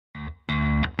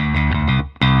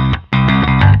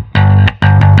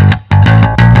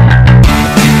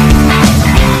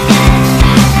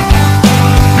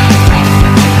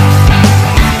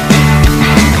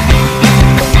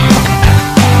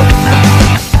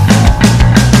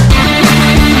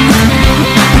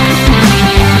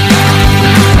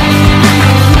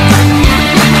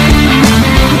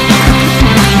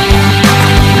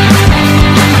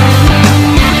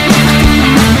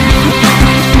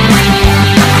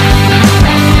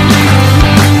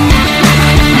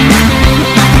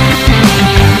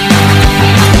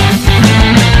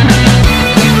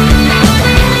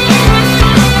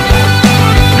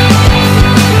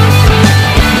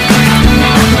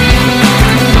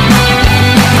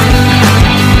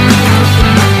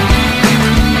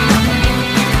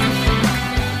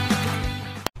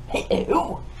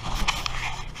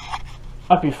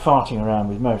I've been farting around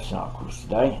with motorcycles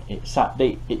today. It's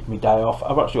Saturday, it's my day off.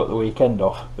 I've actually got the weekend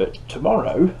off, but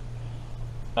tomorrow,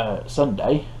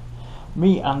 Sunday,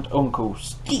 me and Uncle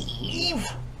Steve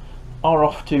are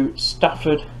off to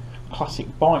Stafford Classic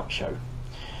Bike Show,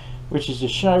 which is a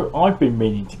show I've been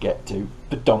meaning to get to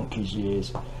for donkey's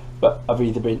years, but I've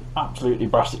either been absolutely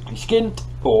brassically skint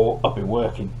or I've been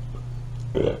working.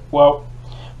 Well,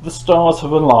 the stars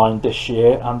have aligned this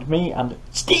year, and me and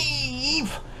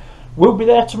Steve will be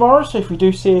there tomorrow, so if you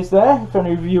do see us there, if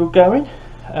any of you are going,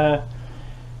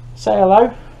 say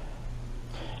hello.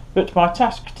 But my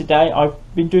task today, I've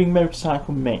been doing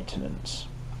motorcycle maintenance.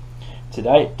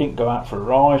 Today, didn't go out for a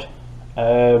ride.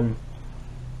 I've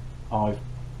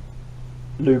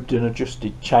lubed and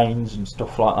adjusted chains and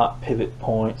stuff like that, pivot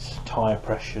points, tyre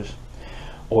pressures,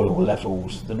 oil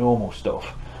levels, the normal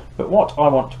stuff. But what I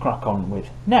want to crack on with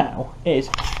now is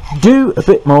do a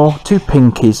bit more to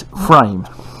Pinky's frame,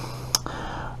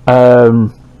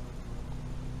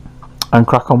 and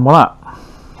crack on with that,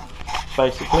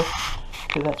 basically.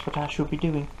 So that's what I shall be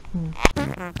doing.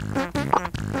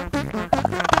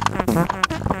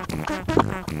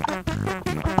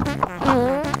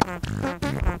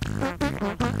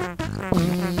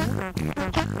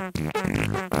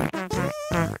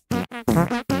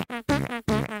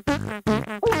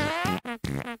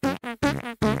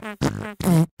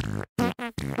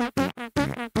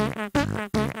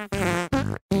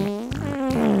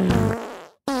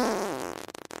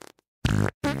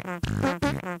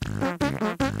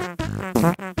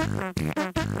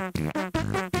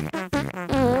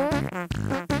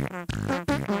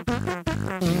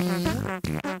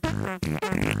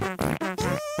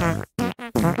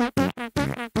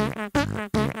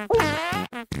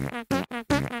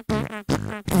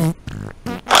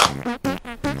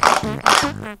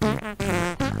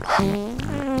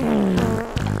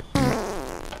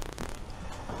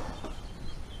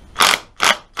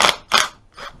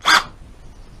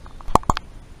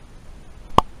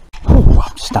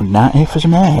 Standing out here for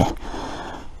some air.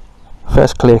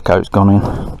 First clear coat's gone in.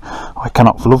 I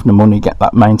cannot for love nor money get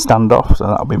that main stand off, so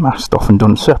that'll be masked off and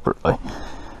done separately.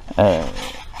 The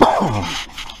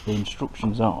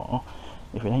instructions are,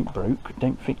 if it ain't broke,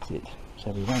 don't fix it.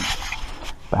 So we won't.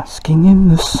 Basking in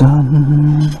the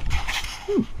sun.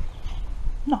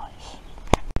 Nice.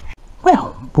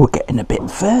 Well, we're getting a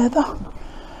bit further.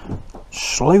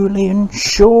 Slowly and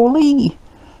surely.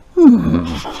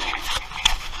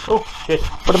 Oh shit,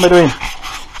 what am I doing?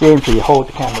 Aim for you, hold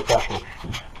the camera,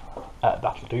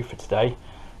 that'll do for today.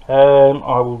 I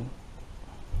will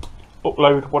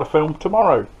upload what I filmed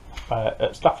tomorrow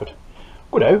at Stafford.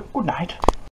 Good night.